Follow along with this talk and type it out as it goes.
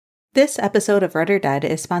This episode of Read or Dead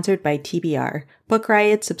is sponsored by TBR, Book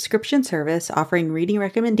Riot's subscription service offering reading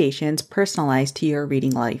recommendations personalized to your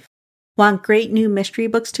reading life. Want great new mystery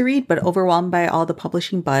books to read but overwhelmed by all the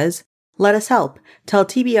publishing buzz? Let us help. Tell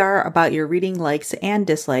TBR about your reading likes and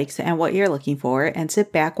dislikes and what you're looking for, and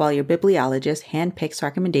sit back while your bibliologist handpicks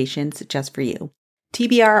recommendations just for you.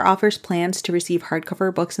 TBR offers plans to receive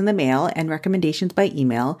hardcover books in the mail and recommendations by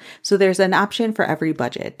email, so there's an option for every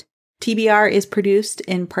budget. TBR is produced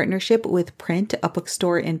in partnership with Print, a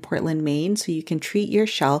bookstore in Portland, Maine, so you can treat your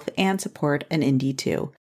shelf and support an indie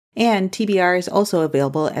too. And TBR is also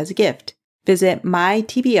available as a gift. Visit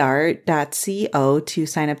mytbr.co to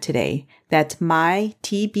sign up today. That's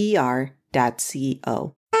mytbr.co.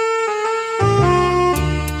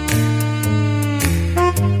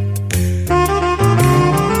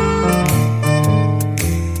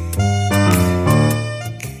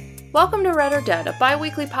 Welcome to Read or Dead, a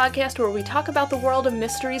bi-weekly podcast where we talk about the world of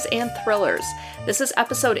mysteries and thrillers. This is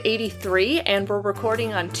episode 83, and we're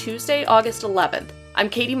recording on Tuesday, August 11th. I'm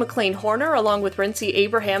Katie McLean Horner, along with Rincey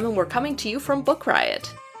Abraham, and we're coming to you from Book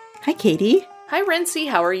Riot. Hi, Katie. Hi, Rincey.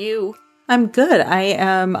 How are you? I'm good. I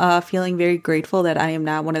am feeling very grateful that I am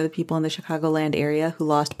not one of the people in the Chicagoland area who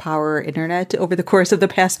lost power or internet over the course of the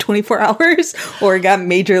past 24 hours or got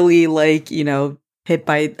majorly, hit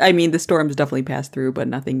by, the storms definitely passed through, but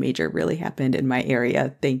nothing major really happened in my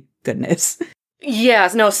area. Thank goodness.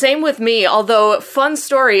 Yes, no, same with me. Although, fun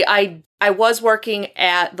story, I was working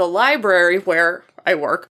at the library where I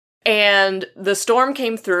work, and the storm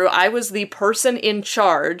came through. I was the person in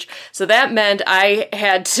charge, so that meant I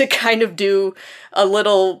had to kind of do a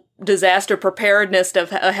little disaster preparedness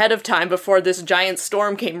ahead of time before this giant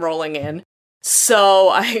storm came rolling in. So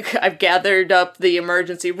I've gathered up the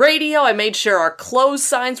emergency radio. I made sure our closed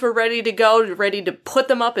signs were ready to go, ready to put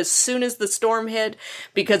them up as soon as the storm hit,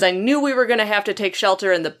 because I knew we were going to have to take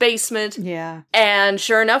shelter in the basement. Yeah. And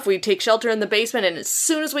sure enough, we take shelter in the basement, and as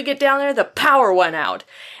soon as we get down there, the power went out.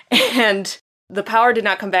 And the power did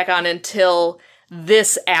not come back on until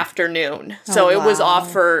this afternoon. So it was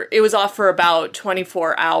off for about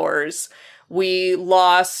 24 hours. We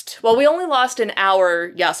only lost an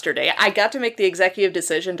hour yesterday. I got to make the executive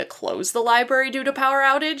decision to close the library due to power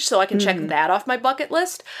outage, so I can check that off my bucket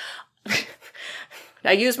list.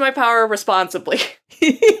 I used my power responsibly.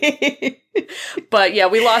 But yeah,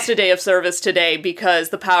 we lost a day of service today because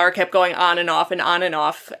the power kept going on and off and on and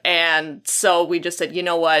off. And so we just said, you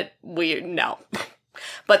know what? No.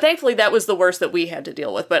 But thankfully that was the worst that we had to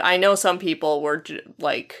deal with. But I know some people were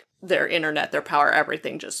their internet, their power,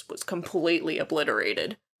 everything just was completely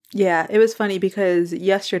obliterated. Yeah, it was funny because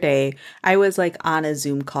yesterday I was on a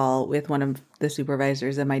Zoom call with one of the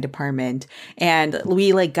supervisors in my department, and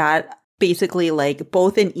we got basically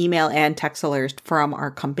both an email and text alerts from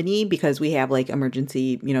our company because we have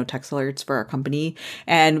emergency, text alerts for our company.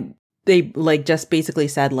 And they just basically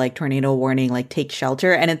said tornado warning, take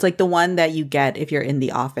shelter. And it's the one that you get if you're in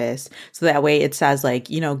the office. So that way it says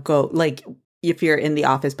go if you're in the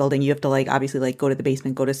office building, you have to obviously go to the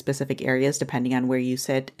basement, go to specific areas depending on where you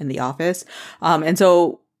sit in the office. And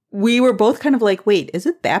so we were both kind of wait, is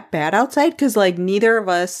it that bad outside? Because neither of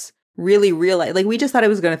us really realized, we just thought it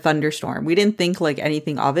was going to thunderstorm. We didn't think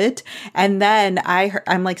anything of it. And then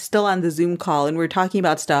I'm still on the Zoom call and we're talking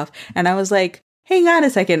about stuff. And I was hang on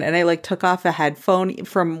a second. And I took off a headphone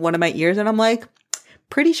from one of my ears and I'm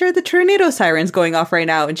pretty sure the tornado siren's going off right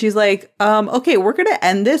now. And she's okay, we're going to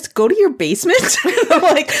end this. Go to your basement. I'm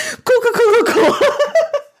cool.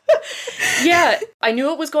 Yeah, I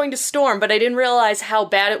knew it was going to storm, but I didn't realize how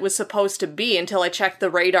bad it was supposed to be until I checked the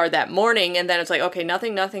radar that morning. And then it's okay,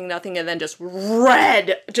 nothing. And then just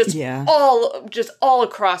red, all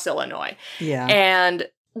across Illinois. Yeah. And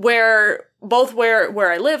where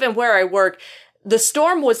I live and where I work, the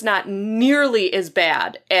storm was not nearly as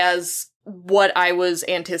bad as what I was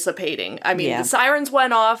anticipating. The sirens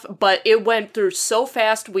went off, but it went through so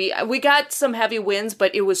fast. We got some heavy winds,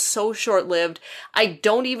 but it was so short-lived. I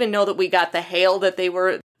don't even know that we got the hail that they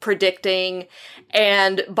were predicting.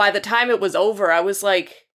 And by the time it was over, I was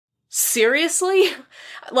seriously?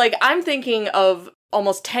 I'm thinking of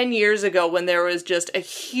almost 10 years ago when there was just a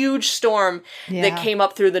huge storm that came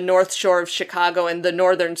up through the north shore of Chicago and the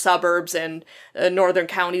northern suburbs and northern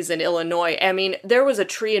counties in Illinois. There was a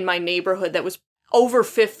tree in my neighborhood that was over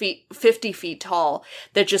 50 feet tall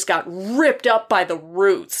that just got ripped up by the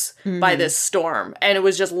roots by this storm. And it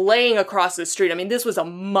was just laying across the street. This was a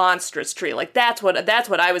monstrous tree. That's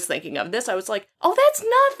what I was thinking of. This, I was oh, that's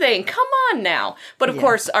nothing. Come on now. But of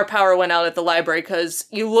course, our power went out at the library because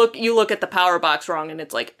you look at the power box wrong and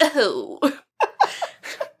it's oh.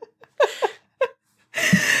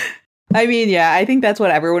 I mean, yeah, I think that's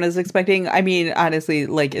what everyone is expecting. I mean, honestly,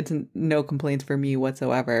 like it's no complaints for me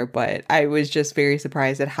whatsoever, but I was just very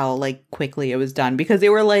surprised at how like quickly it was done because they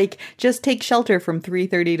were like, just take shelter from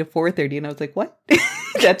 3:30 to 4:30, and I was like, what?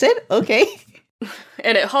 That's it? Okay.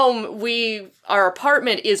 And at home, our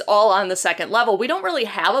apartment is all on the second level. We don't really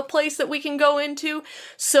have a place that we can go into.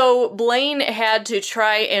 So Blaine had to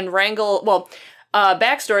try and wrangle,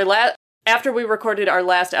 backstory, after we recorded our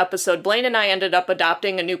last episode, Blaine and I ended up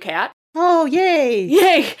adopting a new cat. Oh, yay!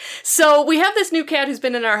 Yay! So we have this new cat who's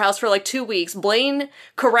been in our house for like 2 weeks. Blaine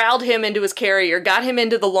corralled him into his carrier, got him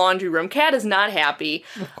into the laundry room. Cat is not happy.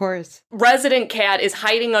 Of course. Resident cat is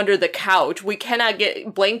hiding under the couch. Blaine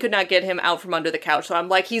could not get him out from under the couch. So I'm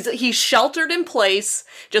like, he's sheltered in place.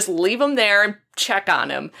 Just leave him there and check on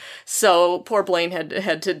him. So poor Blaine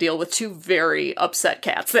had to deal with 2 very upset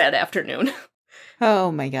cats that afternoon.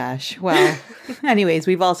 Oh my gosh. Well, anyways,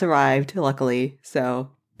 we've all survived, luckily.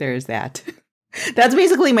 So there's that. That's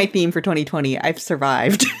basically my theme for 2020. I've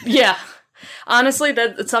survived. Yeah. Honestly,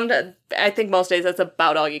 I think most days that's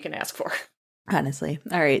about all you can ask for. Honestly.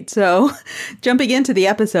 All right. So jumping into the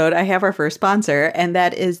episode, I have our first sponsor, and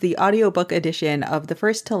that is the audiobook edition of The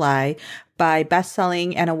First to Lie by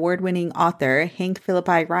best-selling and award-winning author Hank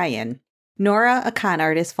Phillippi Ryan. Nora, a con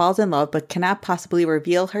artist, falls in love but cannot possibly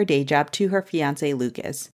reveal her day job to her fiancé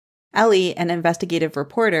Lucas. Ellie, an investigative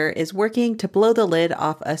reporter, is working to blow the lid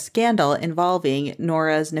off a scandal involving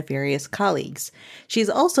Nora's nefarious colleagues. She's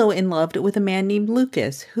also in love with a man named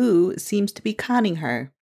Lucas, who seems to be conning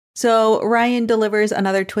her. So Ryan delivers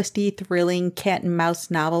another twisty, thrilling cat and mouse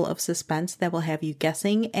novel of suspense that will have you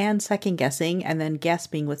guessing and second-guessing and then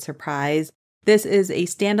gasping with surprise. This is a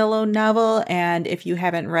standalone novel, and if you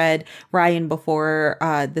haven't read Ryan before,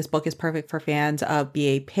 this book is perfect for fans of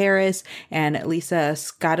B.A. Paris and Lisa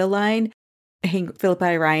Scottoline. Hank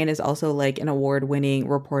Phillippi Ryan is also like an award-winning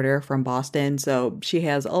reporter from Boston, so she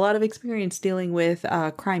has a lot of experience dealing with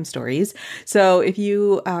crime stories. So if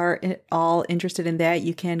you are all interested in that,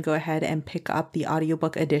 you can go ahead and pick up the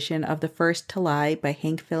audiobook edition of The First to Lie by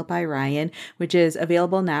Hank Phillippi Ryan, which is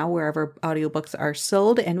available now wherever audiobooks are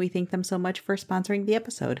sold, and we thank them so much for sponsoring the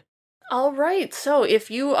episode. All right, so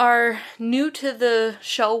if you are new to the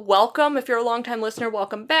show, welcome. If you're a longtime listener,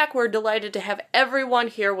 welcome back. We're delighted to have everyone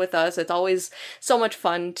here with us. It's always so much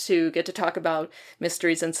fun to get to talk about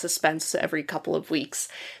mysteries and suspense every couple of weeks.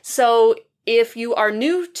 So if you are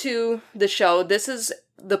new to the show, this is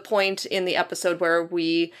the point in the episode where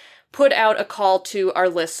we put out a call to our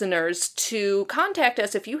listeners to contact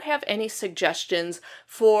us if you have any suggestions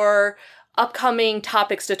for upcoming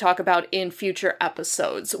topics to talk about in future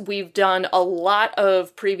episodes. We've done a lot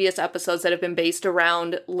of previous episodes that have been based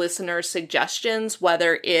around listener suggestions,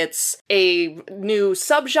 whether it's a new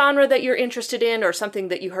subgenre that you're interested in or something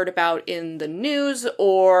that you heard about in the news,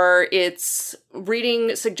 or it's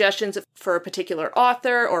reading suggestions for a particular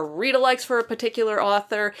author or read-alikes for a particular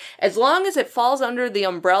author. As long as it falls under the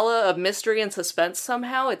umbrella of mystery and suspense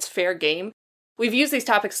somehow, it's fair game. We've used these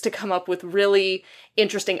topics to come up with really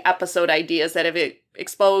interesting episode ideas that have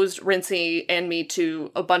exposed Rincey and me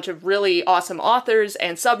to a bunch of really awesome authors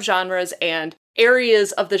and subgenres and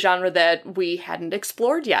areas of the genre that we hadn't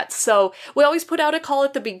explored yet. So we always put out a call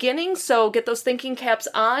at the beginning, so get those thinking caps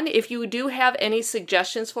on. If you do have any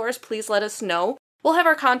suggestions for us, please let us know. We'll have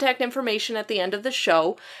our contact information at the end of the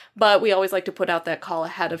show, but we always like to put out that call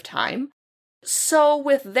ahead of time. So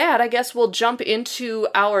with that, I guess we'll jump into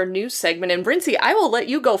our news segment. And Rincey, I will let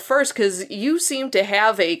you go first because you seem to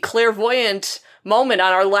have a clairvoyant moment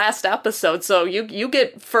on our last episode. So you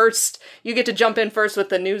get first. You get to jump in first with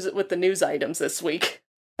the news items this week.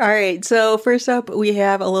 All right, so first up, we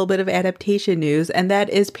have a little bit of adaptation news, and that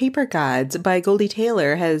is Paper Gods by Goldie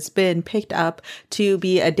Taylor has been picked up to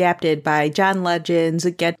be adapted by John Legend's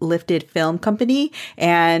Get Lifted Film Company,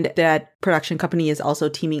 and that production company is also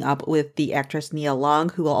teaming up with the actress Nia Long,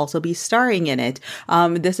 who will also be starring in it.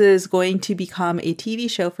 This is going to become a TV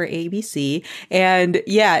show for ABC, and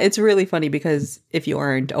yeah, it's really funny because if you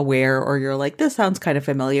aren't aware or you're like, this sounds kind of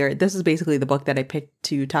familiar, this is basically the book that I picked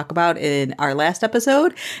to talk about in our last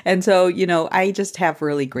episode. And so, I just have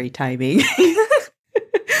really great timing.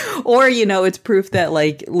 Or, it's proof that,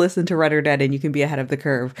 listen to Red or Dead and you can be ahead of the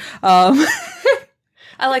curve. I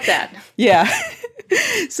like that. Yeah.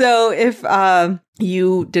 So if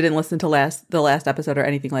you didn't listen to the last episode or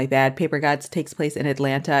anything like that, Paper Gods takes place in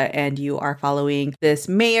Atlanta, and you are following this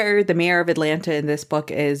mayor. The mayor of Atlanta in this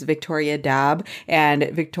book is Victoria Dabb, and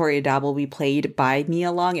Victoria Dabb will be played by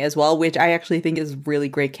Nia Long as well, which I actually think is really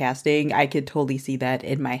great casting. I could totally see that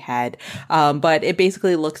in my head. But it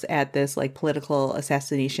basically looks at this like political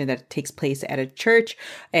assassination that takes place at a church,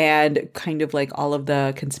 and kind of like all of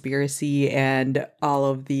the conspiracy and all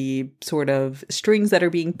of the sort of strings that are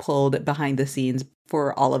being pulled behind the scenes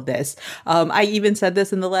for all of this. I even said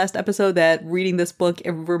this in the last episode that reading this book,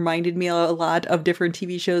 it reminded me a lot of different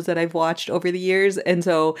TV shows that I've watched over the years. And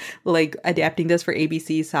so like adapting this for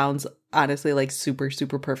ABC sounds honestly like super,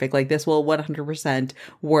 super perfect. Like this will 100%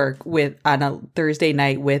 work with on a Thursday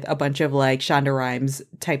night with a bunch of like Shonda Rhimes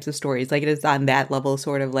types of stories. Like it is on that level,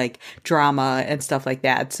 sort of like drama and stuff like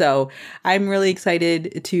that. So I'm really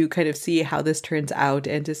excited to kind of see how this turns out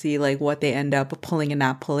and to see like what they end up pulling and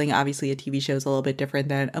not pulling. Obviously a TV show is a little bit different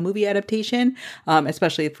than a movie adaptation,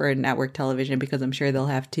 especially for network television, because I'm sure they'll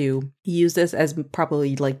have to use this as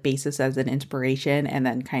probably like basis as an inspiration and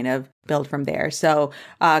then kind of build from there. So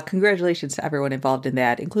congratulations to everyone involved in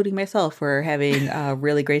that, including myself, for having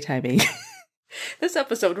really great timing. This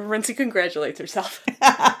episode where Rincey congratulates herself.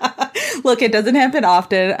 Look, it doesn't happen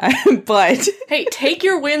often, but... Hey, take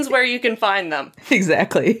your wins where you can find them.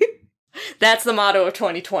 Exactly. That's the motto of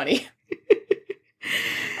 2020.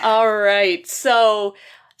 All right, so...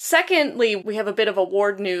 Secondly, we have a bit of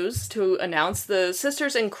award news to announce. The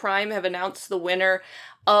Sisters in Crime have announced the winner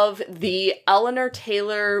of the Eleanor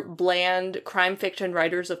Taylor Bland Crime Fiction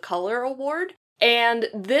Writers of Color Award. And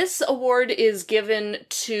this award is given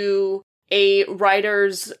to a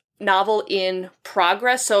writer's novel in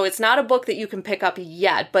progress. So it's not a book that you can pick up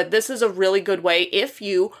yet, but this is a really good way if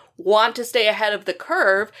you want to stay ahead of the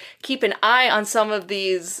curve. Keep an eye on some of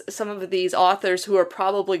these authors who are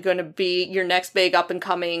probably going to be your next big up and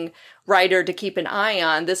coming writer to keep an eye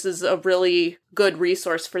on. This is a really good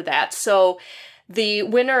resource for that. So the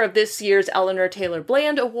winner of this year's Eleanor Taylor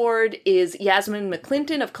Bland Award is Yasmin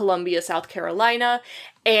McClinton of Columbia, South Carolina,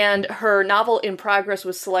 and her novel In Progress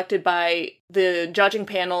was selected by the judging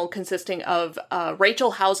panel consisting of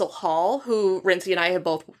Rachel Housel Hall, who Rincey and I have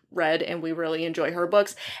both read, and we really enjoy her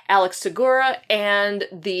books, Alex Segura, and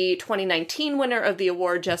the 2019 winner of the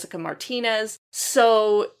award, Jessica Martinez.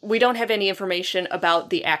 So we don't have any information about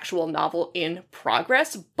the actual novel In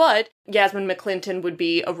Progress, but Yasmin McClinton would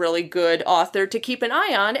be a really good author to keep an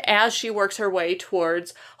eye on as she works her way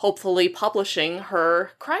towards hopefully publishing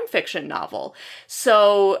her crime fiction novel.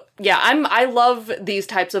 So yeah, I love these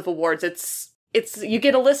types of awards. It's you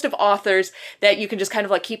get a list of authors that you can just kind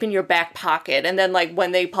of like keep in your back pocket, and then like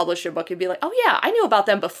when they publish your book, you'd be like, oh yeah, I knew about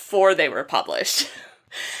them before they were published.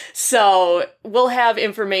 So we'll have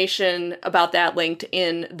information about that linked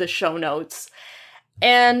in the show notes.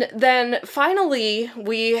 And then finally,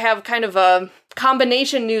 we have kind of a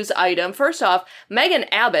combination news item. First off, Megan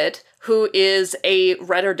Abbott, who is a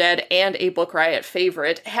Read or Dead and a Book Riot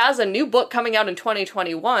favorite, has a new book coming out in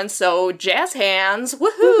 2021, so jazz hands,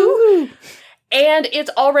 woohoo! And it's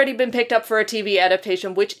already been picked up for a TV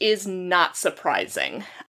adaptation, which is not surprising.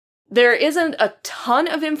 There isn't a ton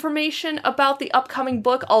of information about the upcoming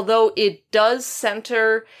book, although it does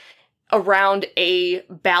center around a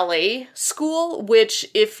ballet school, which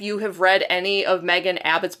if you have read any of Megan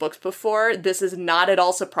Abbott's books before, this is not at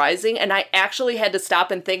all surprising. And I actually had to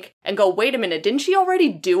stop and think and go, wait a minute, didn't she already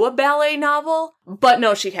do a ballet novel? But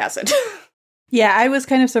no, she hasn't. Yeah, I was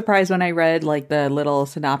kind of surprised when I read like the little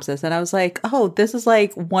synopsis, and I was like, oh, this is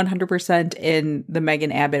like 100% in the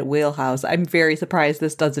Megan Abbott wheelhouse. I'm very surprised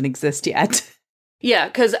this doesn't exist yet. Yeah,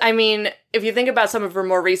 because, I mean, if you think about some of her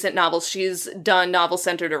more recent novels, she's done novels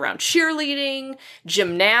centered around cheerleading,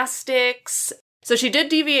 gymnastics. So she did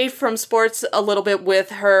deviate from sports a little bit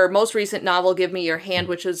with her most recent novel, Give Me Your Hand,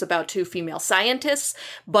 which is about two female scientists.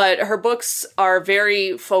 But her books are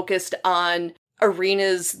very focused on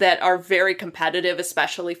arenas that are very competitive,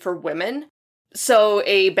 especially for women. So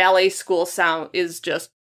a ballet school sound is just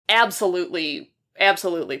absolutely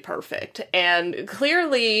perfect. And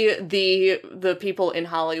clearly the people in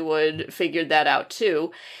Hollywood figured that out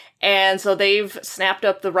too. And so they've snapped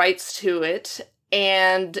up the rights to it.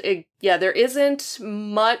 And there isn't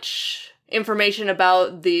much information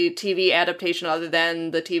about the TV adaptation other than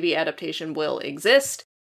the TV adaptation will exist.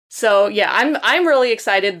 So yeah, I'm really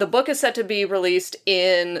excited. The book is set to be released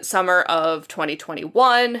in summer of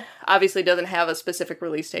 2021. Obviously doesn't have a specific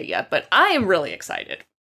release date yet, but I am really excited.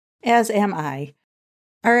 As am I.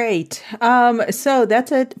 All right. So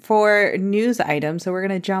that's it for news items. So we're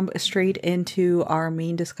going to jump straight into our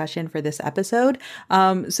main discussion for this episode.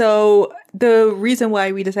 So the reason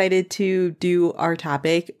why we decided to do our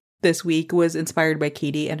topic this week was inspired by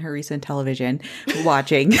Katie and her recent television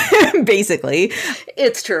watching, basically.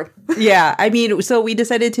 It's true. Yeah. I mean, so we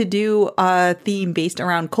decided to do a theme based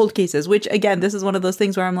around cold cases, which again, this is one of those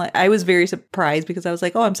things where I'm like, I was very surprised because I was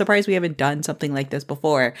like, oh, I'm surprised we haven't done something like this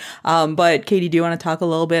before. But Katie, do you want to talk a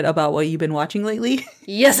little bit about what you've been watching lately?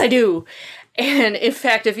 Yes, I do. And in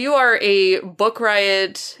fact, if you are a Book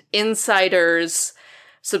Riot Insiders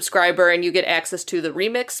subscriber and you get access to the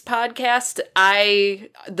Remix podcast,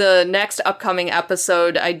 the next upcoming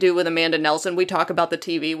episode I do with Amanda Nelson, we talk about the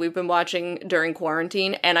TV we've been watching during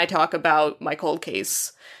quarantine, and I talk about my cold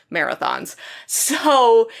case marathons.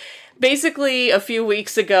 So basically, a few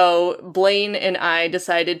weeks ago, Blaine and I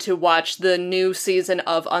decided to watch the new season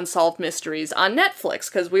of Unsolved Mysteries on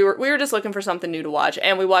Netflix because we were just looking for something new to watch,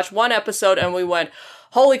 and we watched one episode and we went,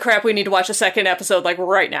 holy crap, we need to watch a second episode like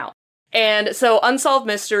right now. And so Unsolved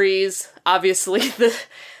Mysteries, obviously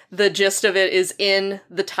the gist of it is in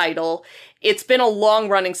the title. It's been a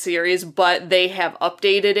long-running series, but they have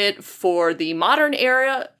updated it for the modern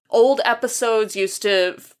era. Old episodes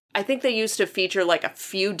I think they used to feature like a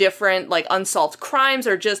few different like unsolved crimes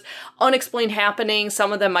or just unexplained happenings.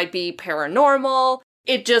 Some of them might be paranormal.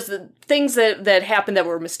 It just, things that happened that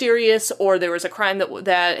were mysterious, or there was a crime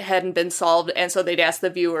that hadn't been solved, and so they'd ask the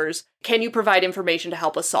viewers, can you provide information to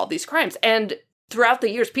help us solve these crimes? And throughout the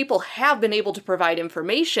years, people have been able to provide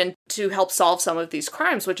information to help solve some of these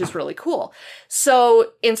crimes, which is really cool.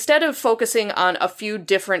 So instead of focusing on a few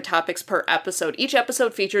different topics per episode, each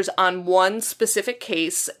episode features on one specific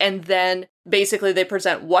case, and then basically they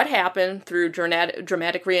present what happened through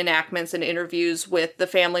dramatic reenactments and interviews with the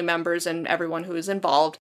family members and everyone who is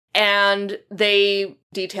involved. And they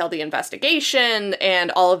detail the investigation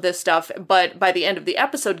and all of this stuff, but by the end of the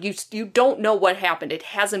episode, you don't know what happened. It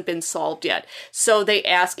hasn't been solved yet. So they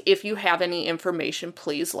ask, if you have any information,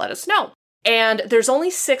 please let us know. And there's only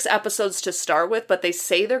 6 episodes to start with, but they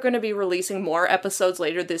say they're going to be releasing more episodes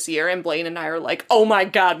later this year, and Blaine and I are like, oh my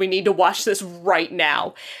god, we need to watch this right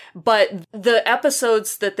now. But the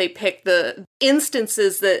episodes that they pick, the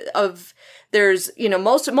instances there's,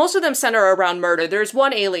 most of them center around murder. There's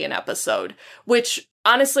one alien episode, which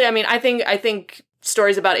honestly, I mean, I think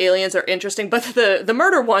stories about aliens are interesting, but the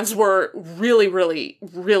murder ones were really, really,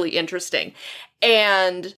 really interesting.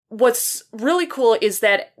 And what's really cool is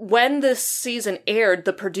that when this season aired,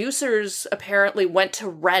 the producers apparently went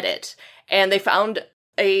to Reddit and they found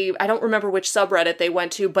I don't remember which subreddit they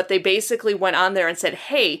went to, but they basically went on there and said,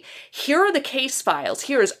 hey, here are the case files.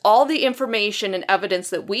 Here is all the information and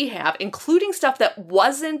evidence that we have, including stuff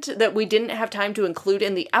that we didn't have time to include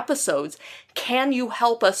in the episodes. Can you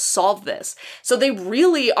help us solve this? So they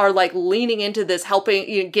really are like leaning into this,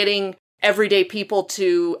 helping, getting everyday people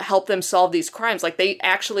to help them solve these crimes. Like they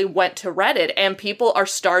actually went to Reddit, and people are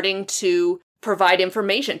starting to provide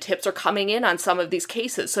information. Tips are coming in on some of these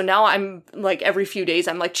cases. So now I'm like every few days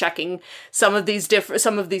I'm like checking some of these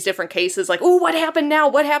different cases, like, oh, what happened now?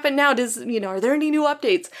 What happened now? Are there any new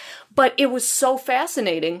updates? But it was so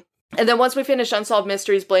fascinating. And then once we finished Unsolved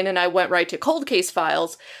Mysteries, Blaine and I went right to Cold Case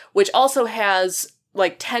Files, which also has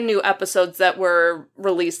like 10 new episodes that were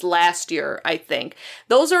released last year, I think.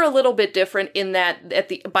 Those are a little bit different in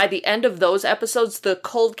that by the end of those episodes, the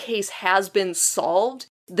cold case has been solved.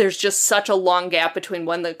 There's just such a long gap between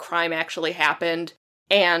when the crime actually happened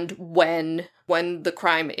and when the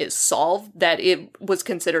crime is solved that it was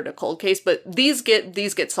considered a cold case, but these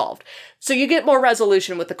get solved. So you get more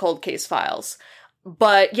resolution with the Cold Case Files.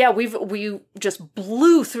 But yeah, we just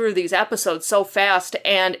blew through these episodes so fast,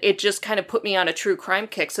 and it just kind of put me on a true crime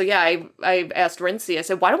kick. So yeah, I asked Rincey, I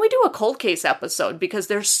said, why don't we do a cold case episode? Because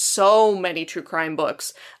there's so many true crime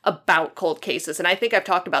books about cold cases, and I think I've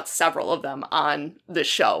talked about several of them on the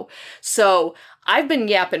show. So I've been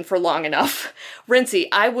yapping for long enough.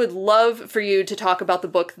 Rincey, I would love for you to talk about the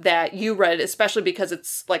book that you read, especially because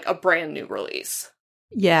it's like a brand new release.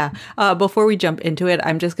 Yeah. Before we jump into it,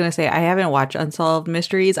 I'm just going to say I haven't watched Unsolved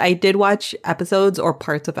Mysteries. I did watch episodes or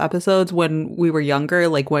parts of episodes when we were younger,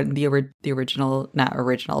 like when the original, not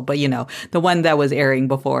original, but the one that was airing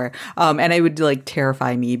before. And it would like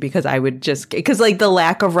terrify me because like the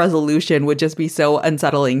lack of resolution would just be so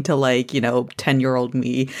unsettling to 10-year-old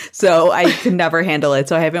me. So I could never handle it.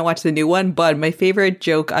 So I haven't watched the new one, but my favorite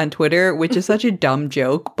joke on Twitter, which is such a dumb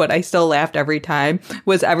joke, but I still laughed every time,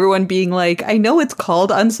 was everyone being like, I know it's called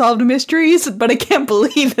Unsolved Mysteries, but I can't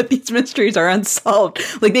believe that these mysteries are unsolved.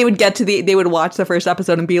 Like they would watch the first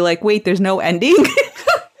episode and be like, wait, there's no ending.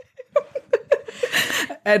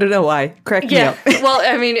 I don't know why. Crack me up. Well,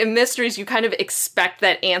 I mean, in mysteries, you kind of expect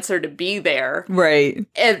that answer to be there. Right.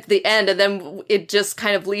 At the end, and then it just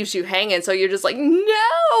kind of leaves you hanging. So you're just like,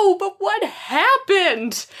 no, but what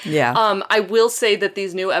happened? Yeah. I will say that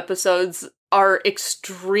these new episodes are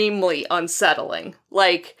extremely unsettling.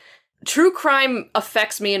 Like, true crime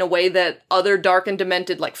affects me in a way that other dark and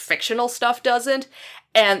demented, like, fictional stuff doesn't.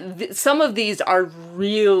 And some of these are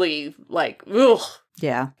really, like, ugh.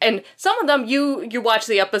 Yeah. And some of them, you watch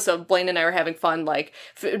the episode, Blaine and I are having fun, like,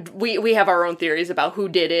 we have our own theories about who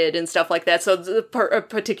did it and stuff like that, so a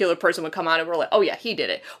particular person would come on and we're like, oh yeah, he did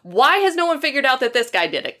it. Why has no one figured out that this guy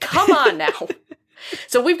did it? Come on now.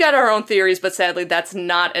 So we've got our own theories, but sadly that's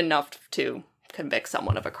not enough to convict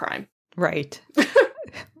someone of a crime. Right.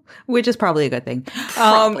 Which is probably a good thing.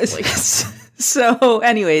 Probably. So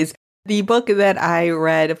anyways, the book that I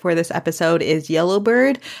read for this episode is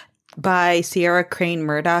Yellowbird by Sierra Crane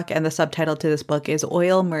Murdoch, and the subtitle to this book is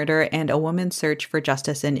Oil, Murder, and a Woman's Search for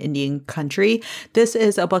Justice in Indian Country. This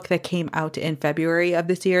is a book that came out in February of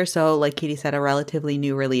this year, so like Katie said, a relatively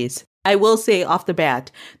new release. I will say off the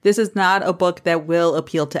bat, this is not a book that will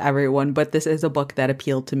appeal to everyone, but this is a book that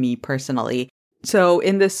appealed to me personally. So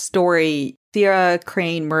in this story, Sierra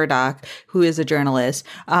Crane Murdoch, who is a journalist,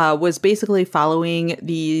 was basically following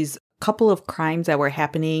these couple of crimes that were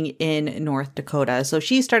happening in North Dakota. So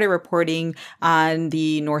she started reporting on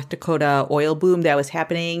the North Dakota oil boom that was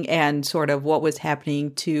happening and sort of what was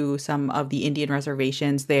happening to some of the Indian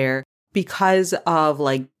reservations there because of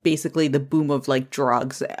like basically the boom of like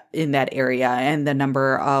drugs in that area and the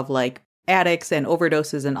number of like addicts and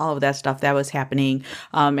overdoses and all of that stuff that was happening.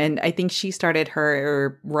 And I think she started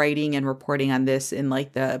her writing and reporting on this in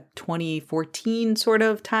like the 2014 sort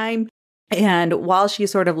of time. And while she's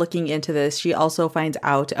sort of looking into this, she also finds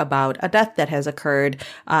out about a death that has occurred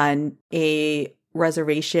on a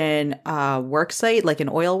reservation work site, like an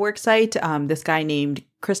oil work site. This guy named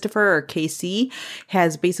Christopher, or KC,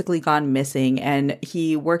 has basically gone missing, and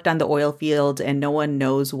he worked on the oil fields and no one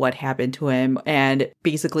knows what happened to him. And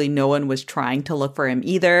basically no one was trying to look for him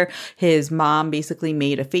either. His mom basically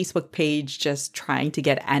made a Facebook page just trying to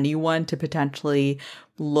get anyone to potentially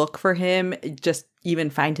look for him, just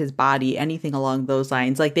even find his body, anything along those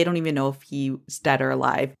lines. Like they don't even know if he's dead or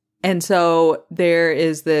alive. And so there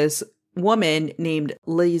is this woman named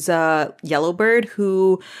Lisa Yellowbird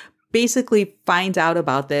who basically finds out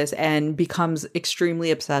about this and becomes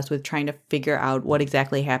extremely obsessed with trying to figure out what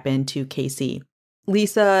exactly happened to KC.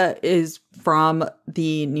 Lisa is from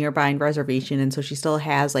the nearby reservation, and so she still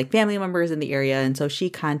has like family members in the area. And so she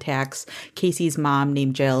contacts KC's mom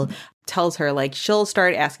named Jill, tells her like she'll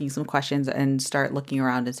start asking some questions and start looking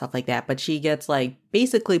around and stuff like that. But she gets like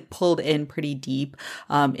basically pulled in pretty deep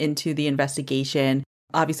into the investigation.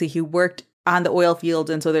 Obviously, he worked on the oil fields,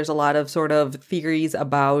 and so there's a lot of sort of theories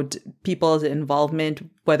about people's involvement,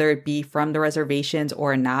 whether it be from the reservations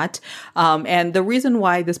or not. And the reason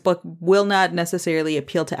why this book will not necessarily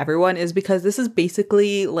appeal to everyone is because this is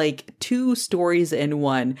basically like two stories in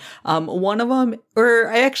one. One of them, or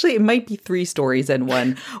actually it might be three stories in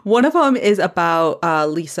one. One of them is about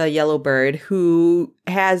Lisa Yellowbird, who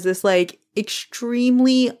has this like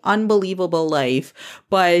extremely unbelievable life,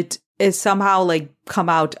 but is somehow like come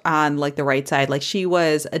out on like the right side. Like she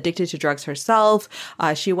was addicted to drugs herself.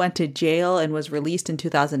 She went to jail and was released in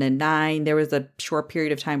 2009. There was a short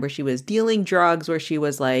period of time where she was dealing drugs, where she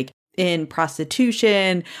was like in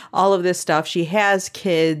prostitution, all of this stuff. She has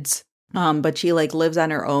kids. But she like lives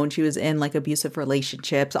on her own. She was in like abusive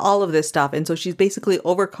relationships, all of this stuff. And so she's basically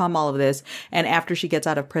overcome all of this. And after she gets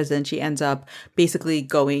out of prison, she ends up basically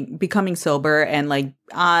becoming sober and like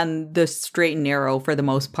on the straight and narrow for the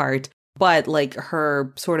most part. But like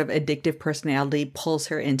her sort of addictive personality pulls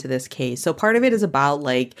her into this case. So part of it is about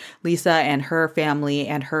like Lisa and her family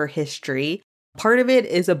and her history. Part of it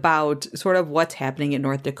is about sort of what's happening in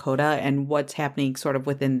North Dakota and what's happening sort of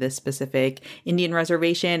within this specific Indian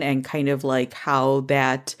reservation and kind of like how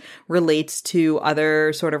that relates to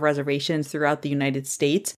other sort of reservations throughout the United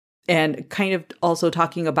States. And kind of also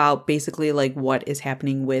talking about basically like what is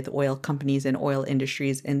happening with oil companies and oil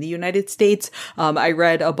industries in the United States. I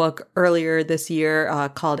read a book earlier this year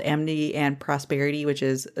called Amity and Prosperity, which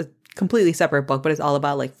is a completely separate book, but it's all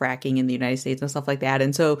about like fracking in the United States and stuff like that.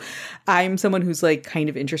 And so I'm someone who's like kind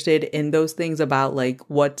of interested in those things about like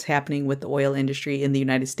what's happening with the oil industry in the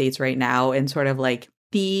United States right now and sort of like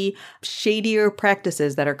the shadier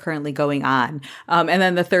practices that are currently going on. And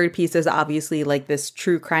then the third piece is obviously like this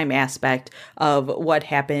true crime aspect of what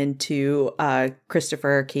happened to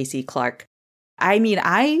Christopher Casey Clark. I mean,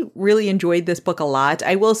 I really enjoyed this book a lot.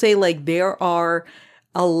 I will say like there are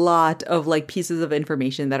a lot of like pieces of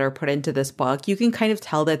information that are put into this book. You can kind of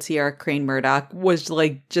tell that Ciara Crane Murdoch was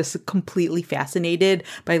like just completely fascinated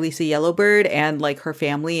by Lisa Yellowbird and like her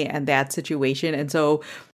family and that situation. And so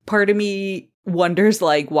part of me wonders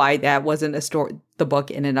like why that wasn't a story, the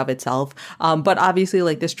book in and of itself. But obviously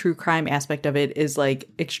like this true crime aspect of it is like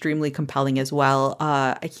extremely compelling as well.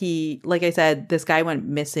 He, like I said, this guy went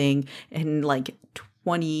missing in like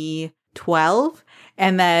 2012.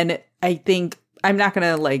 And then I think, I'm not going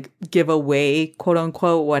to like give away, quote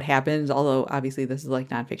unquote, what happens, although obviously this is like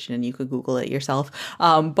nonfiction and you could Google it yourself.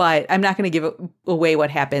 But I'm not going to give away what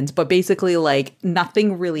happens. But basically like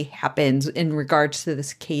nothing really happens in regards to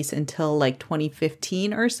this case until like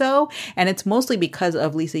 2015 or so. And it's mostly because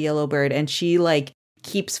of Lisa Yellowbird. And she like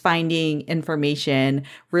keeps finding information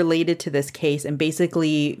related to this case and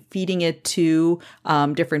basically feeding it to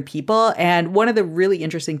different people. And one of the really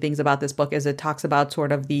interesting things about this book is it talks about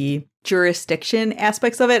sort of the jurisdiction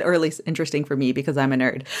aspects of it, or at least interesting for me because I'm a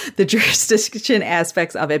nerd, the jurisdiction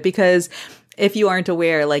aspects of it, because if you aren't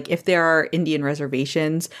aware, like if there are Indian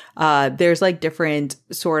reservations, there's like different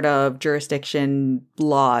sort of jurisdiction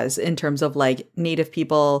laws in terms of like Native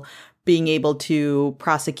people being able to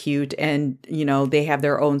prosecute, and, you know, they have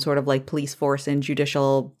their own sort of like police force and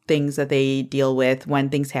judicial things that they deal with when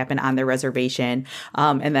things happen on their reservation.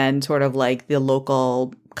 And then sort of like the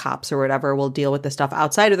local cops or whatever will deal with the stuff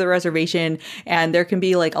outside of the reservation. And there can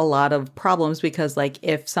be like a lot of problems because like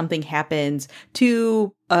if something happens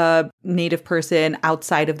to a Native person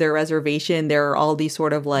outside of their reservation, there are all these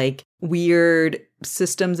sort of like weird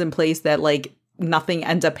systems in place that like nothing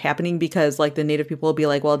ends up happening because like the Native people will be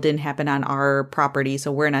like, well, it didn't happen on our property,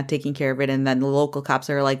 so we're not taking care of it. And then the local cops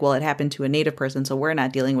are like, well, it happened to a Native person, so we're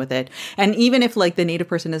not dealing with it. And even if like the Native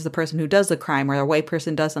person is the person who does the crime, or a white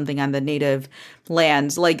person does something on the Native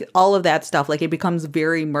lands, like all of that stuff, like it becomes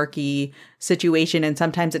very murky situation. And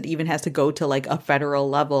sometimes it even has to go to like a federal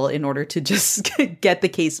level in order to just get the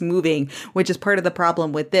case moving, which is part of the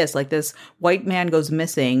problem with this. Like this white man goes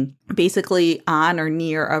missing basically on or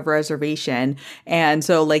near a reservation. And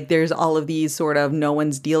so like there's all of these sort of no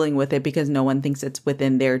one's dealing with it because no one thinks it's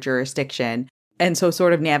within their jurisdiction. And so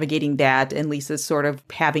sort of navigating that, and Lisa's sort of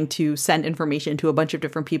having to send information to a bunch of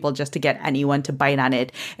different people just to get anyone to bite on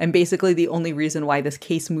it. And basically the only reason why this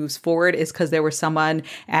case moves forward is because there was someone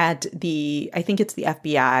at I think it's the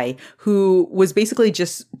FBI, who was basically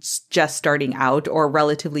just starting out or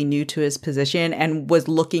relatively new to his position and was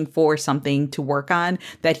looking for something to work on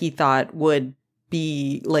that he thought would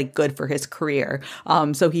be like good for his career.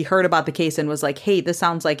 So he heard about the case and was like, hey, this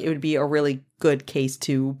sounds like it would be a really good case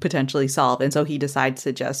to potentially solve. And so he decides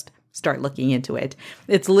to just start looking into it.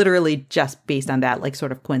 It's literally just based on that like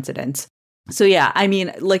sort of coincidence. So yeah, I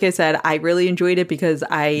mean, like I said, I really enjoyed it because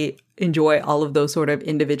I enjoy all of those sort of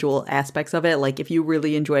individual aspects of it. Like if you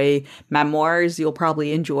really enjoy memoirs, you'll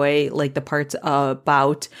probably enjoy like the parts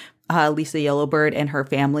about Lisa Yellowbird and her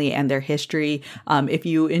family and their history. If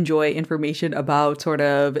you enjoy information about sort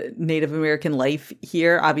of Native American life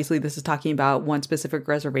here, obviously this is talking about one specific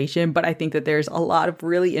reservation, but I think that there's a lot of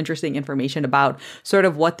really interesting information about sort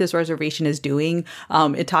of what this reservation is doing.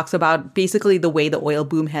 It talks about basically the way the oil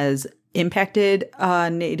boom has impacted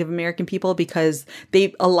Native American people, because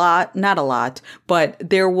not a lot, but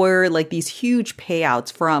there were like these huge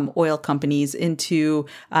payouts from oil companies into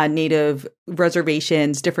Native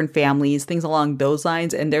reservations, different families, things along those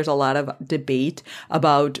lines. And there's a lot of debate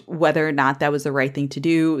about whether or not that was the right thing to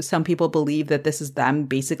do. Some people believe that this is them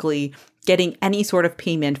basically getting any sort of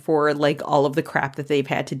payment for like all of the crap that they've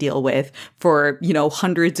had to deal with for, you know,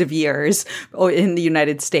 hundreds of years in the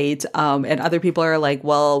United States. And other people are like,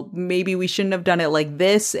 well, maybe we shouldn't have done it like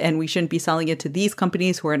this, and we shouldn't be selling it to these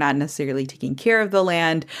companies who are not necessarily taking care of the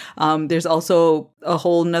land. There's also a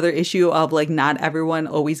whole nother issue of like not everyone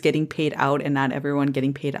always getting paid out and not everyone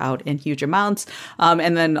getting paid out in huge amounts.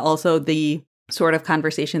 And then also the sort of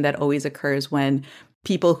conversation that always occurs when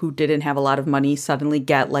people who didn't have a lot of money suddenly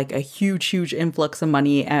get like a huge influx of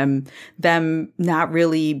money, and them not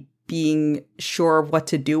really being sure what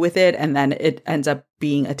to do with it. And then it ends up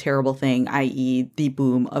being a terrible thing, i.e. the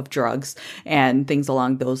boom of drugs and things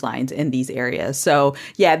along those lines in these areas. So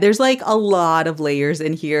yeah, there's like a lot of layers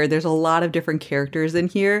in here. There's a lot of different characters in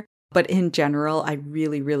here. But in general, I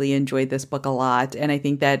really, really enjoyed this book a lot. And I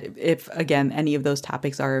think that if, again, any of those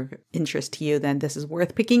topics are of interest to you, then this is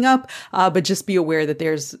worth picking up. But just be aware that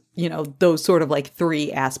there's, you know, those sort of like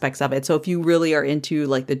three aspects of it. So if you really are into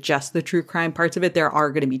like the true crime parts of it, there are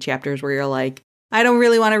going to be chapters where you're like, I don't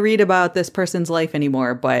really want to read about this person's life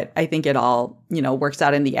anymore. But I think it all, you know, works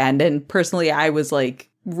out in the end. And personally, I was like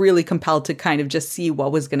really compelled to kind of just see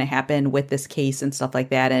what was going to happen with this case and stuff like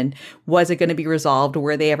that. And was it going to be resolved?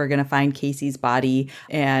 Were they ever going to find Casey's body?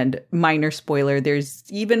 And minor spoiler, there's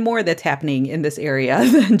even more that's happening in this area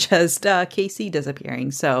than just Casey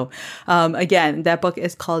disappearing. So again, that book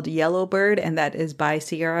is called Yellowbird, and that is by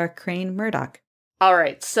Sierra Crane Murdoch. All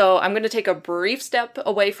right, so I'm going to take a brief step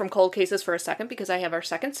away from cold cases for a second because I have our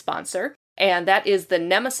second sponsor, and that is The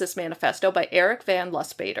Nemesis Manifesto by Eric Van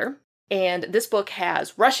Lustbader. And this book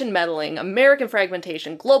has Russian meddling, American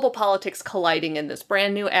fragmentation, global politics colliding in this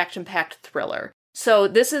brand new action-packed thriller. So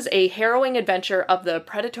this is a harrowing adventure of the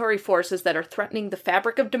predatory forces that are threatening the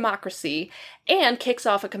fabric of democracy and kicks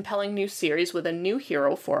off a compelling new series with a new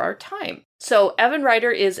hero for our time. So Evan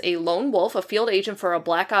Ryder is a lone wolf, a field agent for a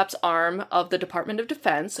Black Ops arm of the Department of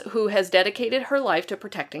Defense, who has dedicated her life to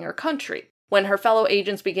protecting her country. When her fellow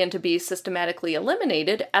agents begin to be systematically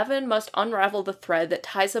eliminated, Evan must unravel the thread that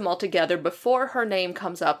ties them all together before her name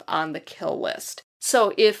comes up on the kill list.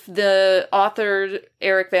 So if the author,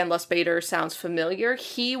 Eric Van Lustbader, sounds familiar,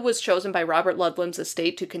 he was chosen by Robert Ludlum's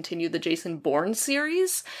estate to continue the Jason Bourne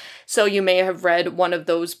series. So you may have read one of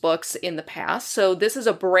those books in the past. So this is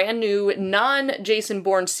a brand new non-Jason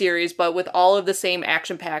Bourne series, but with all of the same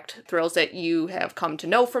action-packed thrills that you have come to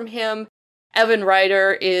know from him. Evan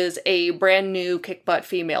Ryder is a brand new kick-butt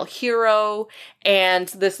female hero, and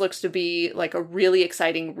this looks to be like a really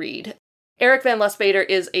exciting read. Eric Van Lustbader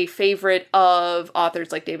is a favorite of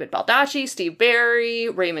authors like David Baldacci, Steve Berry,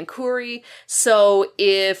 Raymond Khoury, so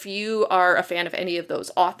if you are a fan of any of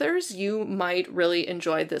those authors, you might really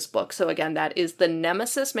enjoy this book. So again, that is The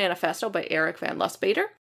Nemesis Manifesto by Eric Van Lustbader,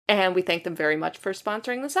 and we thank them very much for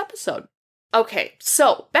sponsoring this episode. Okay,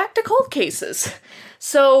 so back to cold cases.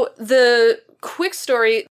 So the quick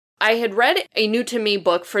story, I had read a new to me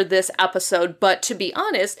book for this episode, but to be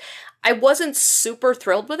honest, I wasn't super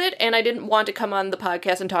thrilled with it, and I didn't want to come on the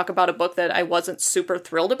podcast and talk about a book that I wasn't super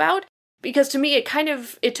thrilled about, because to me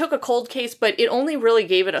it took a cold case, but it only really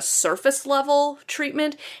gave it a surface level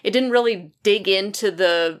treatment. It didn't really dig into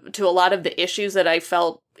a lot of the issues that I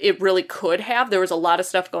felt it really could have. There was a lot of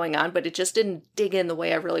stuff going on, but it just didn't dig in the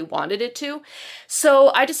way I really wanted it to.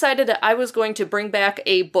 So I decided that I was going to bring back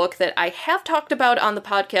a book that I have talked about on the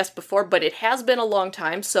podcast before, but it has been a long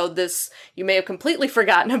time, so this you may have completely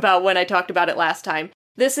forgotten about when I talked about it last time.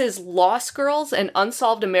 This is Lost Girls, an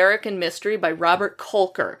Unsolved American Mystery by Robert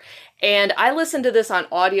Kolker. And I listened to this on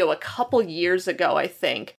audio a couple years ago, I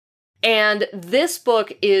think. And this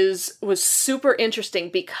book was super interesting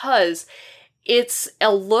because it's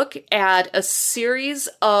a look at a series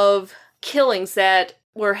of killings that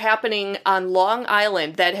were happening on Long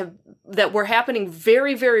Island that were happening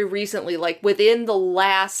very, very recently, like within the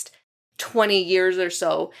last 20 years or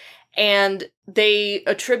so. And they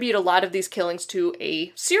attribute a lot of these killings to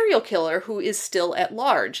a serial killer who is still at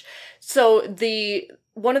large. So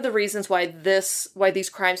one of the reasons why these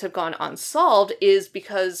crimes have gone unsolved is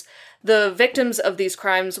because the victims of these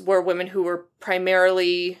crimes were women who were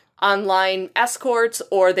primarily online escorts,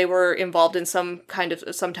 or they were involved in some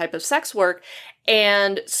type of sex work.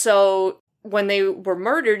 And so when they were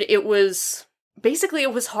murdered, it was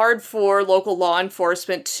hard for local law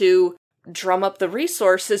enforcement to drum up the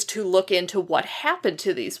resources to look into what happened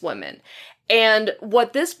to these women. And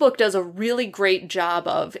what this book does a really great job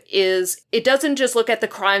of is it doesn't just look at the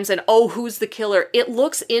crimes and, oh, who's the killer? It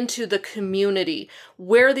looks into the community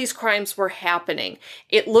where these crimes were happening.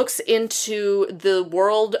 It looks into the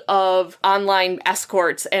world of online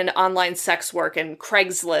escorts and online sex work and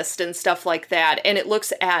Craigslist and stuff like that. And it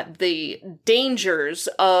looks at the dangers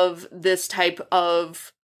of this type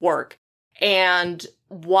of work and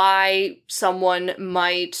why someone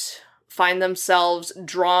might find themselves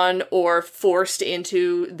drawn or forced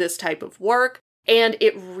into this type of work. And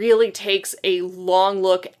it really takes a long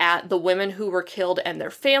look at the women who were killed and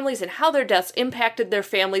their families and how their deaths impacted their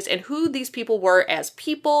families and who these people were as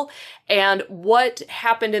people and what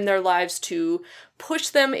happened in their lives to push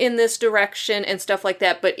them in this direction and stuff like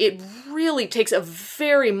that. But it really takes a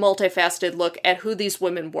very multifaceted look at who these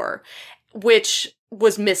women were, which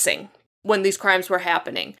was missing when these crimes were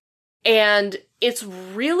happening. And it's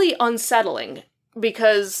really unsettling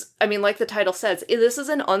because, I mean, like the title says, this is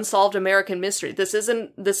an unsolved American mystery. This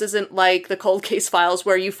isn't like the Cold Case Files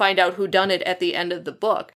where you find out who done it at the end of the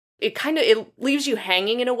book. It leaves you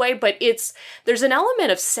hanging in a way, but there's an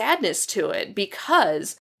element of sadness to it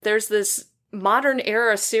because there's this modern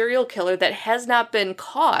era serial killer that has not been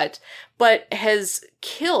caught, but has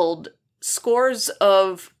killed scores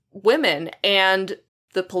of women, and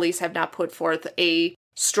the police have not put forth a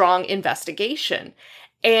strong investigation.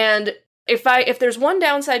 And if there's one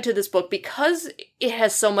downside to this book, because it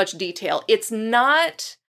has so much detail, it's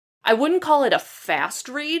not, I wouldn't call it a fast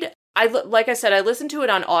read. Like I said, I listened to it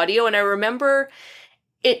on audio, and I remember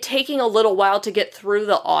it taking a little while to get through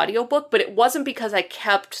the audiobook, but it wasn't because I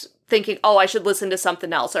kept thinking, oh, I should listen to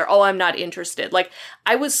something else, or, oh, I'm not interested. Like,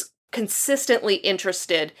 I was consistently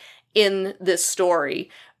interested in this story.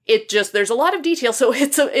 It just, there's a lot of detail, so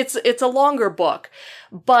it's a longer book.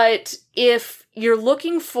 But if you're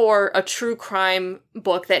looking for a true crime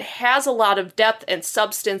book that has a lot of depth and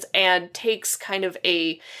substance and takes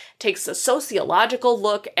a sociological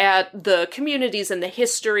look at the communities and the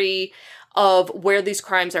history of where these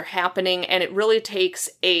crimes are happening, and it really takes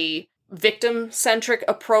a victim-centric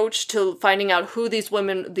approach to finding out who these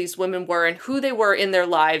women were and who they were in their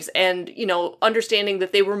lives, and, you know, understanding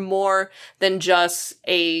that they were more than just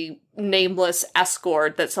a nameless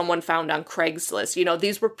escort that someone found on Craigslist. You know,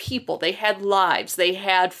 these were people. They had lives. They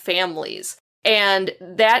had families. And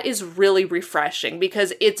that is really refreshing,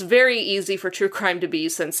 because it's very easy for true crime to be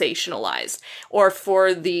sensationalized, or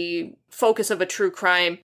for the focus of a true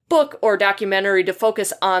crime book or documentary to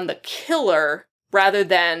focus on the killer rather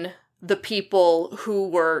than the people who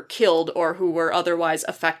were killed or who were otherwise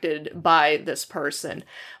affected by this person.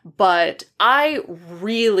 But I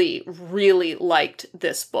really, really liked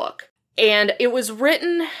this book. And it was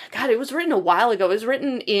written a while ago. It was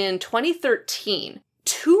written in 2013.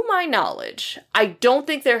 To my knowledge, I don't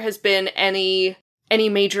think there has been any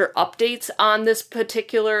major updates on this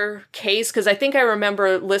particular case, because I think I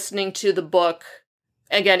remember listening to the book,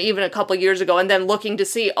 again, even a couple years ago, and then looking to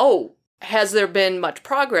see, oh, has there been much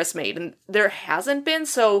progress made? And there hasn't been,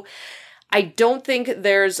 so I don't think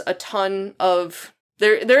there's a ton of,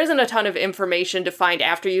 there isn't a ton of information to find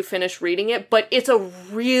after you finish reading it, but it's a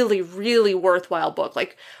really, really worthwhile book.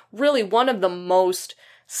 Like, really one of the most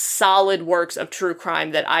solid works of true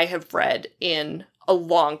crime that I have read in a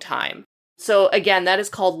long time. So again, that is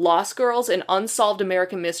called Lost Girls, an Unsolved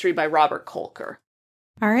American Mystery by Robert Kolker.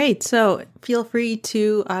 All right, so feel free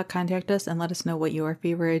to contact us and let us know what your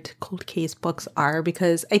favorite cold case books are,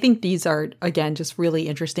 because I think these are, again, just really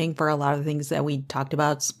interesting for a lot of the things that we talked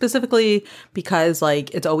about, specifically because,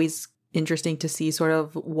 like, it's always interesting to see sort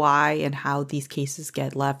of why and how these cases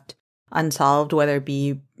get left unsolved, whether it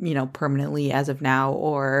be, you know, permanently as of now,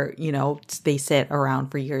 or, you know, they sit around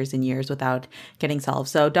for years and years without getting solved.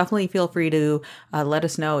 So definitely feel free to let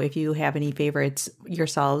us know if you have any favorites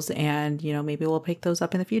yourselves, and, you know, maybe we'll pick those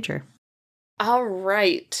up in the future. All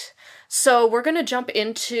right. So we're going to jump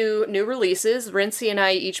into new releases. Rincey and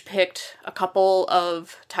I each picked a couple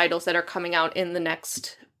of titles that are coming out in the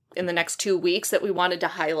next 2 weeks that we wanted to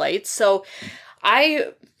highlight. So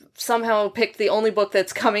I somehow picked the only book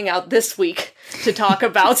that's coming out this week to talk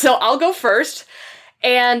about. So I'll go first.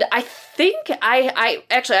 And I think I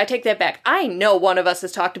take that back. I know one of us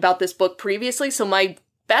has talked about this book previously, so my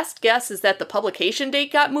best guess is that the publication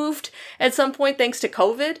date got moved at some point thanks to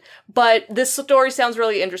COVID, but this story sounds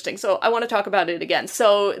really interesting, so I want to talk about it again.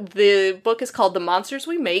 So the book is called The Monsters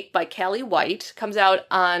We Make by Callie White. Comes out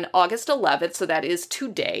on August 11th, so that is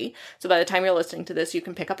today. So by the time you're listening to this, you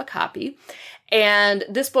can pick up a copy. And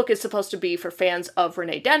this book is supposed to be for fans of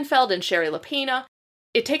Renee Denfeld and Shari Lapena.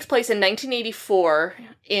 It takes place in 1984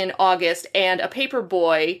 in August, and a paper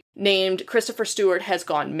boy named Christopher Stewart has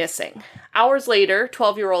gone missing. Hours later,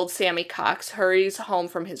 12-year-old Sammy Cox hurries home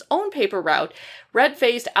from his own paper route,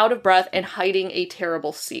 red-faced, out of breath, and hiding a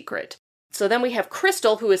terrible secret. So then we have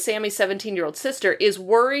Crystal, who is Sammy's 17-year-old sister, is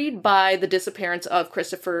worried by the disappearance of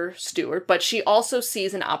Christopher Stewart, but she also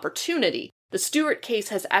sees an opportunity. The Stewart case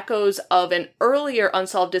has echoes of an earlier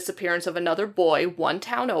unsolved disappearance of another boy one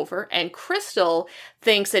town over, and Crystal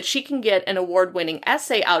thinks that she can get an award-winning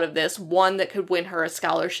essay out of this, one that could win her a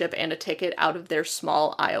scholarship and a ticket out of their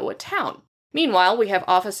small Iowa town. Meanwhile, we have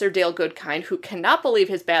Officer Dale Goodkind, who cannot believe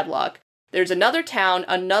his bad luck. There's another town,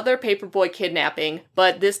 another paperboy kidnapping,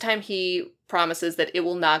 but this time he promises that it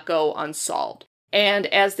will not go unsolved. And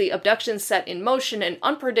as the abductions set in motion an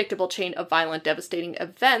unpredictable chain of violent, devastating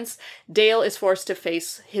events, Dale is forced to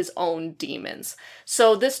face his own demons.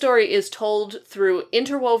 So this story is told through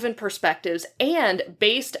interwoven perspectives and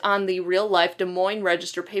based on the real-life Des Moines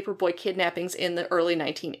Register paperboy kidnappings in the early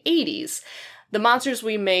 1980s. The Monsters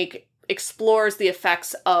We Make explores the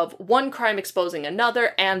effects of one crime exposing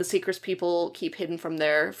another and the secrets people keep hidden from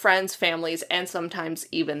their friends, families, and sometimes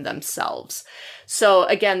even themselves. So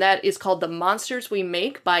again, that is called The Monsters We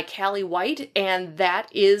Make by Callie White, and that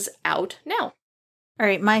is out now. All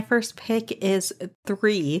right, my first pick is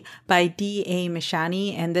 3 by D.A.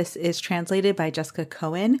 Mishani, and this is translated by Jessica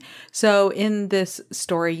Cohen. So in this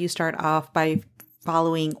story, you start off by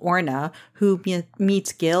following Orna, who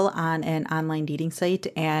meets Gil on an online dating site.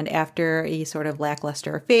 And after a sort of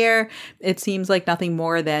lackluster affair, it seems like nothing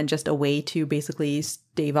more than just a way to basically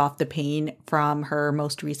stave off the pain from her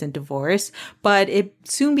most recent divorce. But it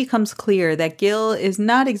soon becomes clear that Gil is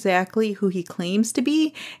not exactly who he claims to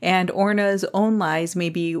be, and Orna's own lies may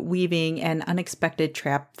be weaving an unexpected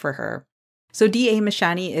trap for her. So D.A.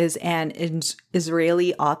 Mashani is an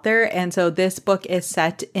Israeli author, and so this book is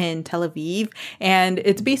set in Tel Aviv, and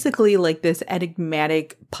it's basically like this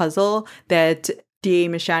enigmatic puzzle that D.A.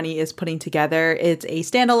 Mashani is putting together. It's a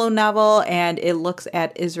standalone novel, and it looks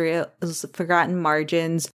at Israel's forgotten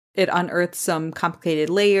margins. It unearths some complicated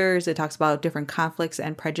layers. It talks about different conflicts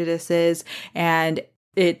and prejudices, and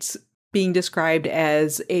it's being described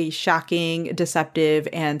as a shocking, deceptive,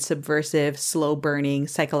 and subversive, slow-burning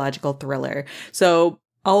psychological thriller. So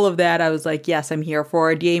all of that, I was like, yes, I'm here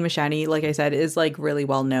for. D.A. Mashani, like I said, is like really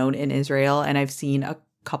well known in Israel, and I've seen a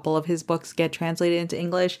couple of his books get translated into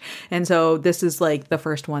English. And so this is like the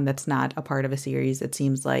first one that's not a part of a series, it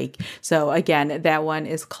seems like. So again, that one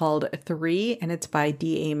is called 3, and it's by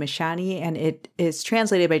D.A. Mashani, and it is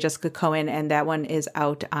translated by Jessica Cohen, and that one is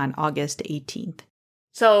out on August 18th.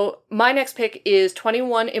 So my next pick is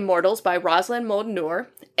 21 Immortals by Rosalind Maud-Noor,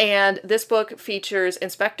 and this book features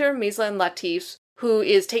Inspector Mislan Latif, who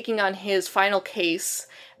is taking on his final case,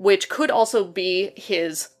 which could also be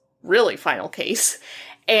his really final case,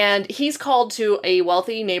 and he's called to a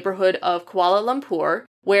wealthy neighborhood of Kuala Lumpur,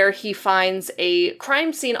 where he finds a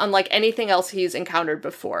crime scene unlike anything else he's encountered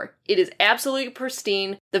before. It is absolutely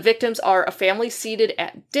pristine. The victims are a family seated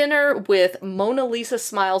at dinner with Mona Lisa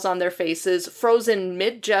smiles on their faces, frozen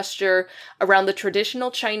mid-gesture around the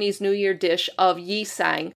traditional Chinese New Year dish of yi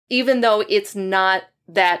sang, even though it's not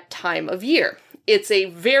that time of year. It's a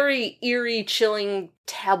very eerie, chilling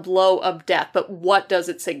tableau of death, but what does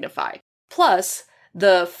it signify? Plus,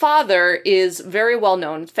 the father is very well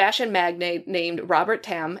known, fashion magnate named Robert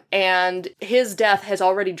Tam, and his death has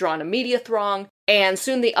already drawn a media throng, and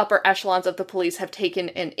soon the upper echelons of the police have taken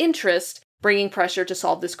an interest, bringing pressure to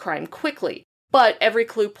solve this crime quickly. But every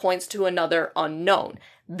clue points to another unknown.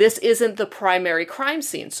 This isn't the primary crime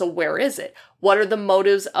scene, so where is it? What are the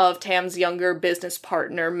motives of Tam's younger business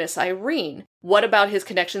partner, Miss Irene? What about his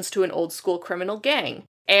connections to an old school criminal gang?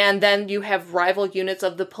 And then you have rival units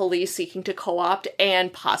of the police seeking to co-opt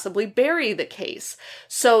and possibly bury the case.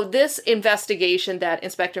 So this investigation that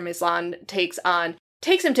Inspector Mislan takes on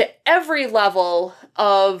takes him to every level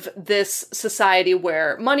of this society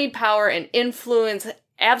where money, power, and influence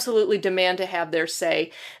absolutely demand to have their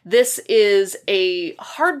say. This is a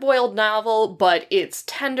hard-boiled novel, but it's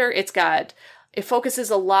tender. It focuses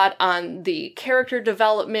a lot on the character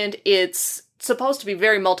development. It's supposed to be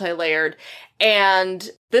very multi-layered,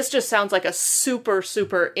 and this just sounds like a super,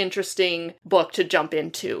 super interesting book to jump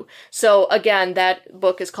into. So again, that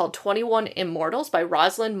book is called 21 Immortals by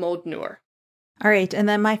Rosalind Maud-Noor. All right, and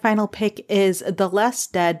then my final pick is The Less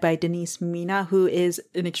Dead by Denise Mina, who is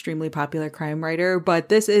an extremely popular crime writer, but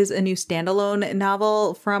this is a new standalone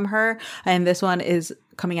novel from her, and this one is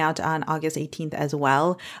coming out on August 18th as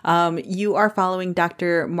well. You are following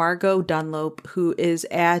Dr. Margot Dunlop, who is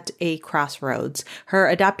at a crossroads. Her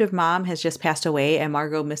adoptive mom has just passed away, and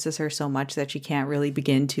Margot misses her so much that she can't really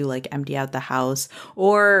begin to like empty out the house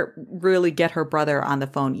or really get her brother on the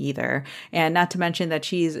phone either. And not to mention that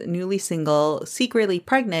she's newly single, secretly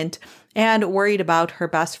pregnant, and worried about her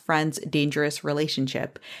best friend's dangerous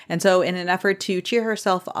relationship. And so in an effort to cheer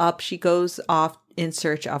herself up, she goes off in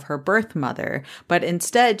search of her birth mother, but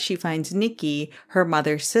instead she finds Nikki, her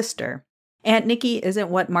mother's sister. Aunt Nikki isn't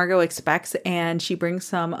what Margot expects, and she brings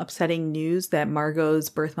some upsetting news that Margot's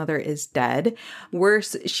birth mother is dead.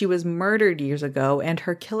 Worse, she was murdered years ago, and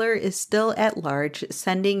her killer is still at large,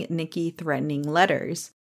 sending Nikki threatening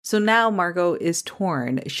letters. So now Margot is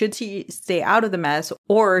torn. Should she stay out of the mess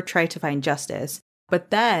or try to find justice? But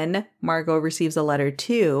then Margot receives a letter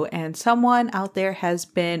too, and someone out there has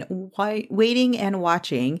been waiting and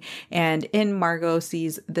watching, and in Margot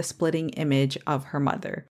sees the splitting image of her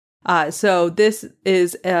mother. So this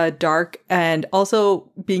is a dark and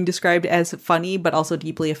also being described as funny, but also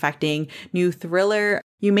deeply affecting new thriller.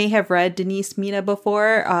 You may have read Denise Mina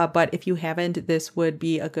before, but if you haven't, this would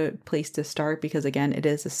be a good place to start because, again, it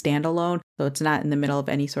is a standalone, so it's not in the middle of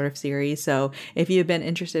any sort of series. So if you've been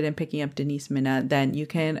interested in picking up Denise Mina, then you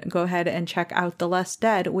can go ahead and check out The Less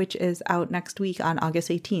Dead, which is out next week on August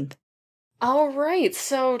 18th. All right,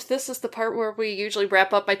 so this is the part where we usually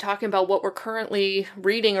wrap up by talking about what we're currently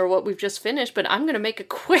reading or what we've just finished, but I'm going to make it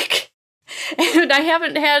quick. And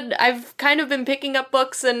I've kind of been picking up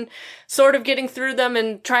books and sort of getting through them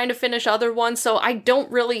and trying to finish other ones, so I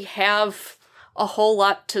don't really have a whole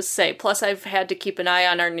lot to say. Plus, I've had to keep an eye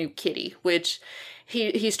on our new kitty, which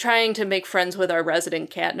he's trying to make friends with our resident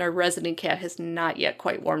cat, and our resident cat has not yet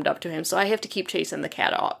quite warmed up to him. So I have to keep chasing the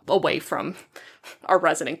cat away from our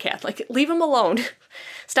resident cat. Like, leave him alone.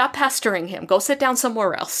 Stop pestering him. Go sit down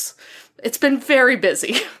somewhere else. It's been very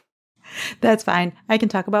busy. That's fine. I can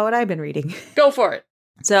talk about what I've been reading. Go for it.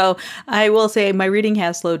 So I will say my reading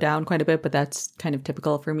has slowed down quite a bit, but that's kind of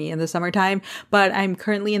typical for me in the summertime. But I'm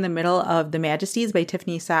currently in the middle of The Majesties by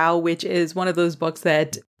Tiffany Tsao, which is one of those books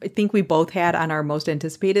that I think we both had on our most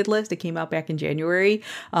anticipated list. It came out back in January.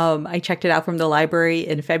 I checked it out from the library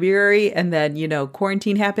in February, and then,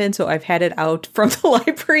 quarantine happened. So I've had it out from the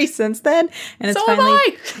library since then. And it's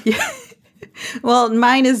finally... Yeah. Well,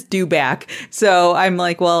 mine is due back. So I'm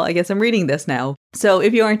like, well, I guess I'm reading this now. So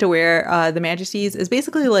if you aren't aware, The Majesties is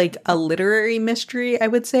basically like a literary mystery, I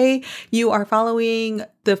would say. You are following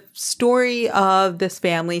the story of this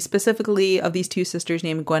family, specifically of these two sisters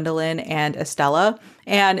named Gwendolyn and Estella.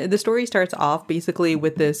 And the story starts off basically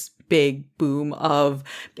with this big boom of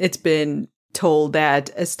it's been told that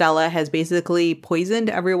Estella has basically poisoned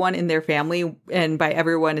everyone in their family. And by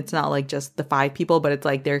everyone, it's not like just the 5 people, but it's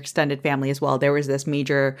like their extended family as well. There was this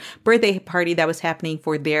major birthday party that was happening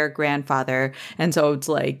for their grandfather. And so it's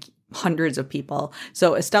like hundreds of people.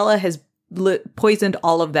 So Estella has poisoned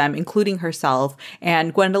all of them, including herself.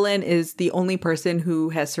 And Gwendolyn is the only person who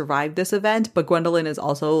has survived this event. But Gwendolyn is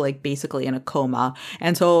also like basically in a coma.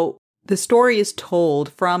 And so the story is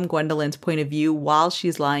told from Gwendolyn's point of view while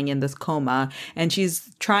she's lying in this coma, and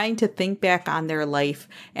she's trying to think back on their life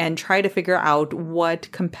and try to figure out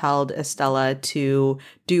what compelled Estella to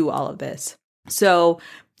do all of this. So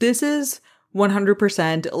this is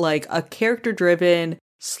 100% like a character-driven,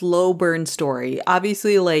 slow burn story.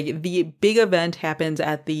 Obviously, like the big event happens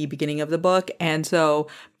at the beginning of the book. And so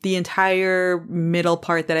the entire middle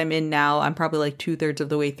part that I'm in now, I'm probably like 2/3 of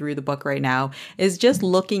the way through the book right now, is just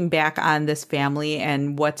looking back on this family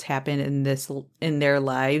and what's happened in their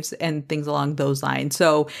lives and things along those lines.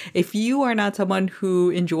 So if you are not someone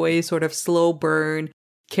who enjoys sort of slow burn,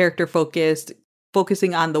 character focused,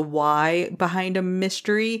 focusing on the why behind a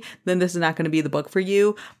mystery, then this is not going to be the book for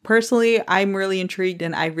you. Personally, I'm really intrigued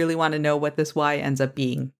and I really want to know what this why ends up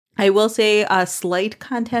being. I will say a slight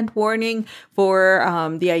content warning for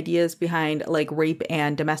the ideas behind like rape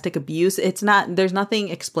and domestic abuse. There's nothing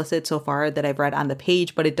explicit so far that I've read on the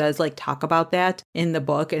page, but it does like talk about that in the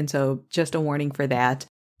book. And so just a warning for that.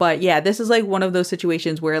 But yeah, this is like one of those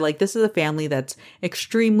situations where like this is a family that's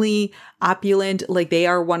extremely opulent. Like they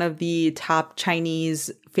are one of the top Chinese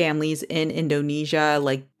families in Indonesia.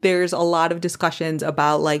 Like there's a lot of discussions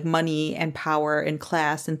about like money and power and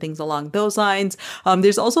class and things along those lines.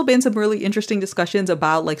 There's also been some really interesting discussions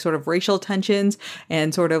about like sort of racial tensions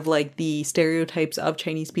and sort of like the stereotypes of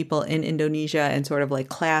Chinese people in Indonesia and sort of like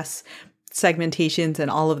class segmentations and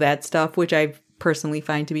all of that stuff, which I personally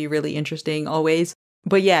find to be really interesting always.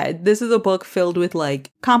 But yeah, this is a book filled with like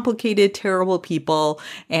complicated, terrible people.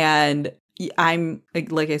 And I'm,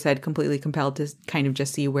 like I said, completely compelled to kind of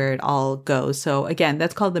just see where it all goes. So again,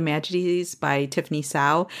 that's called The Majesties by Tiffany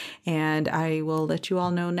Tsao. And I will let you all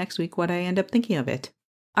know next week what I end up thinking of it.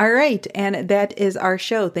 All right. And that is our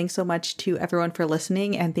show. Thanks so much to everyone for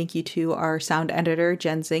listening. And thank you to our sound editor,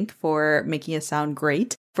 Jen Zink, for making us sound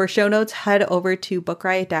great. For show notes, head over to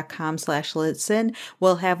bookriot.com/listen.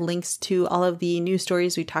 We'll have links to all of the news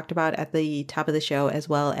stories we talked about at the top of the show, as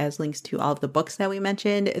well as links to all of the books that we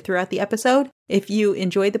mentioned throughout the episode. If you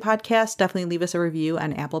enjoyed the podcast, definitely leave us a review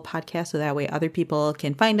on Apple Podcasts so that way other people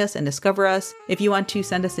can find us and discover us. If you want to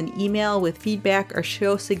send us an email with feedback or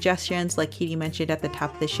show suggestions, like Katie mentioned at the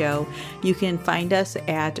top of the show, you can find us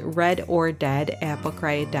at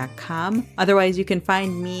redordead@bookriot.com. Otherwise, you can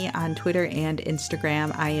find me on Twitter and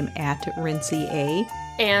Instagram. I am at RincyA.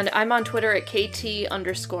 And I'm on Twitter at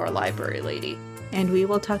KT_library lady. And we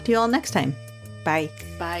will talk to you all next time. Bye.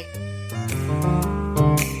 Bye.